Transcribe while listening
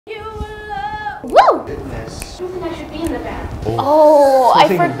Woo! Fitness. I think I should be in the band. Oh, I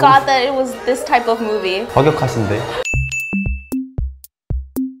forgot that it was this type of movie. 과격하신데.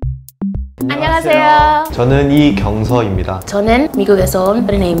 안녕하세요. 저는 이경서입니다. 저는 미국에서 온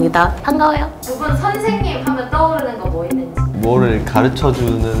어린애입니다. 반가워요. 두 분 선생님 하면 떠오르는 거 뭐 있는지? 뭐를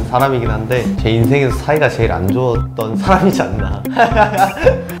가르쳐주는 사람이긴 한데 제 인생에서 사이가 제일 안 좋았던 사람이지 않나.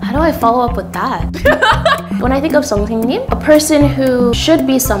 How do I follow up with that? When I think of 선생님, a person who should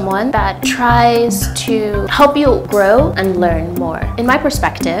be someone that tries to help you grow and learn more. In my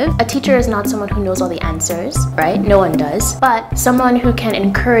perspective, a teacher is not someone who knows all the answers, right? No one does. But someone who can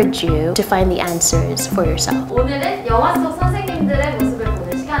encourage you to find the answers for yourself. 오늘은 영화 속 선생님들의 모습을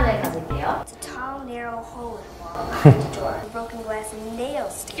보는 시간을 가질게요. It's a tall, narrow hole in the wall behind the door. Broken glass and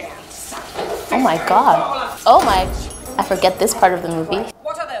nails sticking out. Oh my god. Oh my. I forget this part of the movie.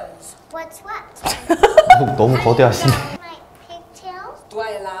 What are those? What's what? 너무 거대하신데. My pigtails? Do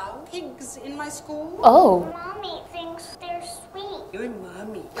I allow pigs in my school? Oh. Mommy thinks they're sweet. Your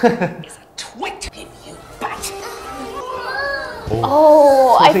mommy is a twit if you bite.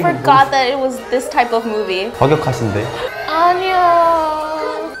 Oh, I forgot that it was this type of movie. 과격하신데. 아니야.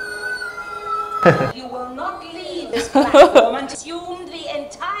 You will not leave this platform and assume the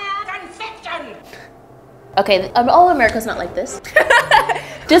entire confession. Okay, all America's not like this.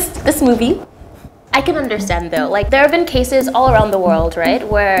 Just this movie. I can understand though, like there have been cases all around the world, right,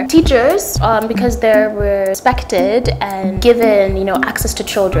 where teachers, because they're respected and given, access to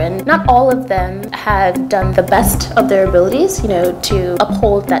children, not all of them have done the best of their abilities, to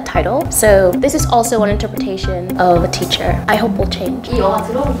uphold that title. So this is also one interpretation of a teacher. I hope will change. 이 영화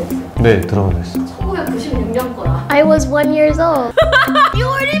들어본 적 있어요? 네, 들어보겠어요. 1996년 거야. I was 1 year old. You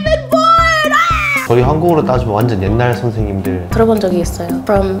weren't even born! 저희 한국으로 따지면 완전 옛날 선생님들. 들어본 적이 있어요.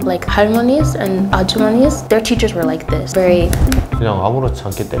 From like 할머니es and 아주머니es, their teachers were like this. Very. 그냥 아무렇지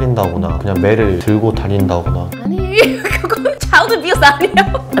않게 때린다거나 그냥 매를 들고 다닌다거나. 아니, 그건 child abuse 아니에요?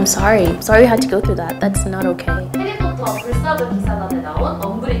 I'm sorry. Sorry you had to go through that. That's not okay. 해리포터 불사조 기사단에 나온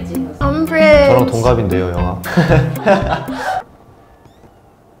엄브리지. Umbridge. 저랑 동갑인데요, 영화.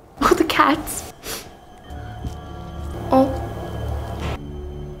 Oh, the cats. Oh.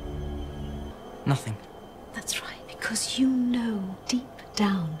 Nothing. That's right, because you know deep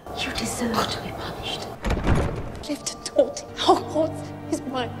down you deserve to be punished. Lived and told Hogwarts is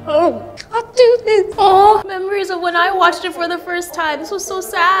my home. Can't do this. Oh, memories of when I watched it for the first time. This was so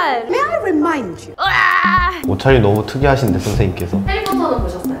sad. May I remind you? Ah! 옷차림이 너무 특이하신데 선생님께서. 해리포터는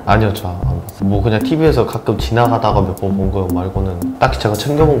보셨어요? 아니요, 저 안 봤어요. 뭐 그냥 TV에서 가끔 지나가다가 몇 번 본 거 말고는 딱히 제가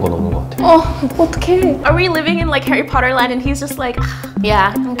챙겨본 건 없는 것 같아요. Oh, okay. Are we living in like Harry Potter land and he's just like,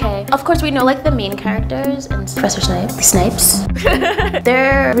 yeah, okay. Of course we know like the main characters and Professor Snipes.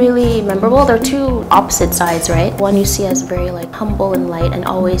 They're really memorable. They're two opposite sides, right? One you see as very like humble and light and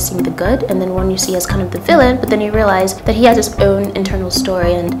always seeing the good, and then one you see as kind of the villain, but then you realize that he has his own internal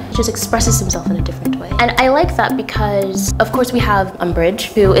story and just expresses himself in a different way. And I like that because of course we have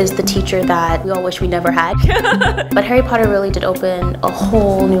Umbridge, who is the teacher that we all wish we never had. But Harry Potter really did open a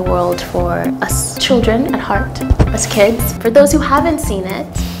whole new world for us children at heart, us kids. For those who haven't seen it,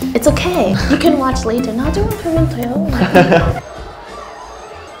 it's okay. You can watch later. 나중에 보면 돼요.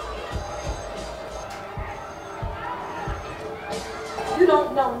 You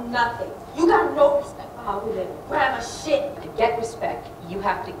don't know nothing. You got no respect for how we live. Grammar shit. To get respect, you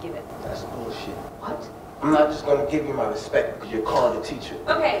have to give it. That's bullshit. What? I'm not just gonna give you my respect because you're calling the teacher.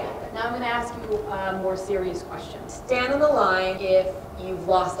 Okay, now I'm gonna ask you a more serious question. Stand on the line if you've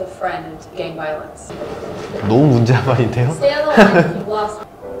lost a friend to gang violence. 너무 문제한 말인데요? Stand on the line if you've lost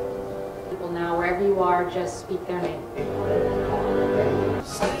people now. Wherever you are, just speak their name.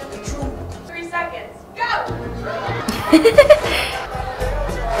 3 seconds. Go!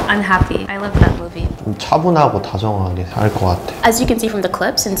 I'm happy. I love that movie. 좀 차분하고 다정하게 할 것 같아. As you can see from the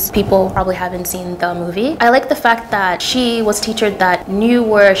clip, since people probably haven't seen the movie, I like the fact that she was a teacher that knew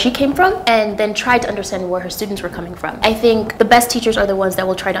where she came from and then tried to understand where her students were coming from. I think the best teachers are the ones that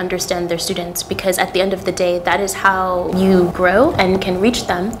will try to understand their students, because at the end of the day, that is how you grow and can reach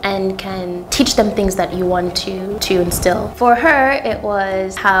them and can teach them things that you want to instill. For her, it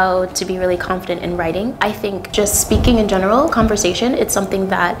was how to be really confident in writing. I think just speaking in general, conversation, it's something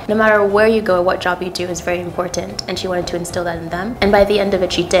that no matter where you go or what job you do is very important, and she wanted to instill that in them, and by the end of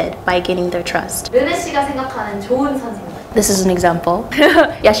it she did, by gaining their trust. 르네 씨가 생각하는 좋은 선생님. This is an example.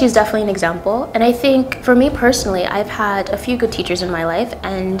 Yeah, she's definitely an example. And I think for me personally, I've had a few good teachers in my life,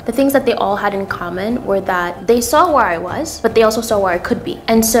 and the things that they all had in common were that they saw where I was, but they also saw where I could be.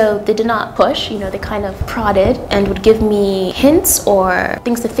 And so they did not push, you know, they kind of prodded and would give me hints or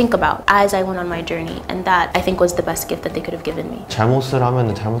things to think about as I went on my journey. And that I think was the best gift that they could have given me. 잘못을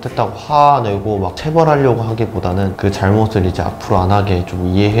하면은 잘못했다고 화내고 막 체벌하려고 하기보다는 그 잘못을 이제 앞으로 안 하게 좀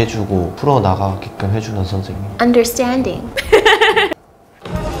이해해주고 풀어나가게끔 해주는 선생님. Understanding.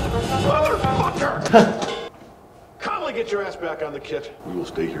 Calmly get your ass back on the kit. We will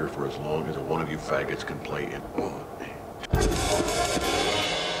stay here for as long as one of you faggots can play in.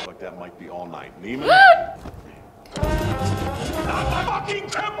 Like that might be all night. Neiman? Not my fucking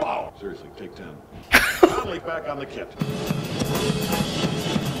tempo! Seriously, take 10. Calmly back on the kit.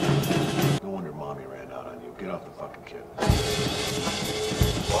 No wonder mommy ran out on you. Get off the fucking kit.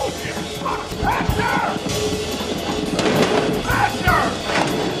 Bullshit! Faster! Faster!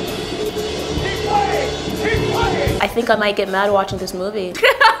 I think I might get mad watching this movie.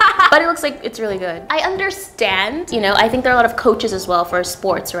 But it looks like it's really good. I understand, you know, I think there are a lot of coaches as well for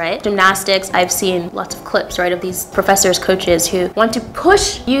sports, right? Gymnastics, I've seen lots of clips, right, of these professors, coaches who want to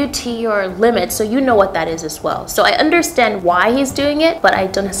push you to your limits, so you know what that is as well. So I understand why he's doing it, but I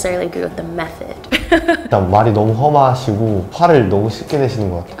don't necessarily agree with the method. 일단 말이 너무 험하시고 화를 너무 쉽게 내시는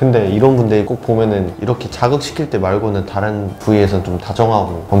것 같아요. 근데 이런 분들이 꼭 보면은 이렇게 자극시킬 때 말고는 다른 부위에서 좀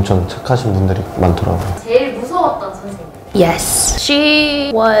다정하고 엄청 착하신 분들이 많더라고요. 제일 무서웠던 선생님. Yes,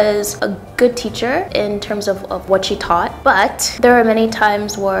 she was a good teacher in terms of what she taught, but there were many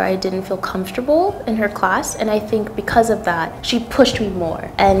times where I didn't feel comfortable in her class, and I think because of that, she pushed me more.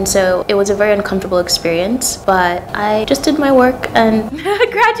 And so it was a very uncomfortable experience, but I just did my work and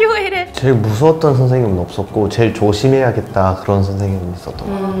graduated. 제일 무서웠던 선생님은 없었고 제일 조심해야겠다 그런 선생님은 있었던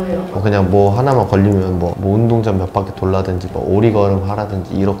것 같아요. 그냥 뭐 하나만 걸리면 뭐 운동장 몇 바퀴 돌라든지 뭐 오리걸음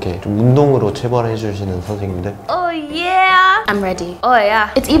하라든지 이렇게 좀 운동으로 체벌해 주시는 선생님들. Oh yeah! I'm ready. Oh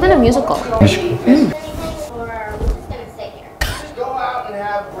yeah. It's even a musical. Or we're just gonna sit here. Just go out and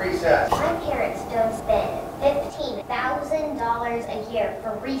have recess. My parents don't spend $15,000 a year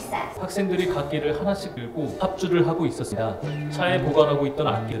for recess. 학생들이 각기를 하나씩 들고 합주를 하고 있었습니다. 차에 보관하고 있던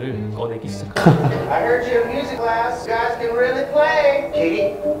악기를 꺼내기 시작합니다. I heard you in music class. You guys can really play.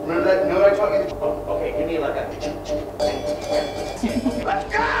 Katie, remember that note I taught you? Okay, give me like a... Let's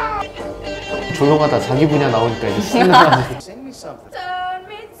go! 조용하다 자기 분야 나오니까 이제 신나가지고. Sing me something. Turn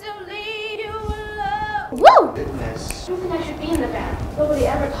me to lead you alone. Woo! Goodness. I think I should be in the band. Nobody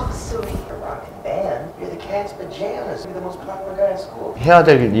ever talks to me. You're rocking band. You're the cat's pajamas. You're the most popular guy in school. 해야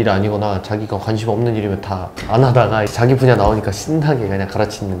될 일 아니거나 자기가 관심 없는 일이면 다 안 하다가 자기 분야 나오니까 신나게 그냥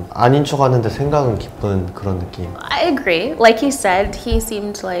갈아치는 아닌 척 하는데 생각은 깊은 그런 느낌. I agree. Like he said, he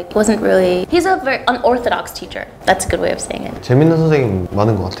seemed like wasn't really. He's a very unorthodox teacher. That's a good way of saying it. 재밌는 선생님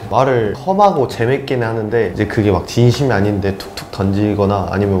많은 것 같아요. 말을 험하고 재밌게는 하는데 이제 그게 막 진심이 아닌데 툭툭 던지거나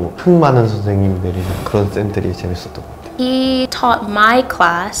아니면 뭐 흥 많은 선생님들이나 그런 쌤들이 재밌었던 것 같아요. He taught my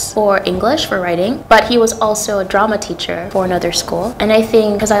class for English, for writing, but he was also a drama teacher for another school. And I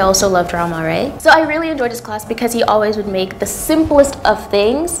think because I also love drama, right? So I really enjoyed his class because he always would make the simplest of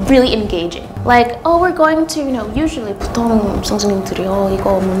things really engaging. Like, oh, we're going to, you know, usually 보통 선생님들이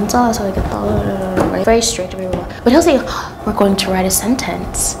이거 문자 써야겠다, right? Very strict, very well. But he'll say, we're going to write a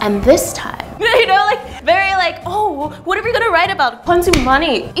sentence. And this time, you know, like very like, oh, what are we gonna write about? 관심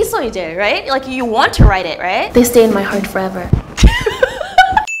많이 있어 이제, right? Like you want to write it, right? They stay in my heart forever.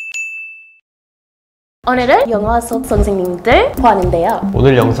 오늘은 영화 속 선생님들 보았는데요.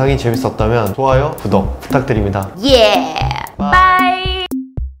 오늘 영상이 재밌었다면 좋아요, 구독 부탁드립니다. Yeah. Bye.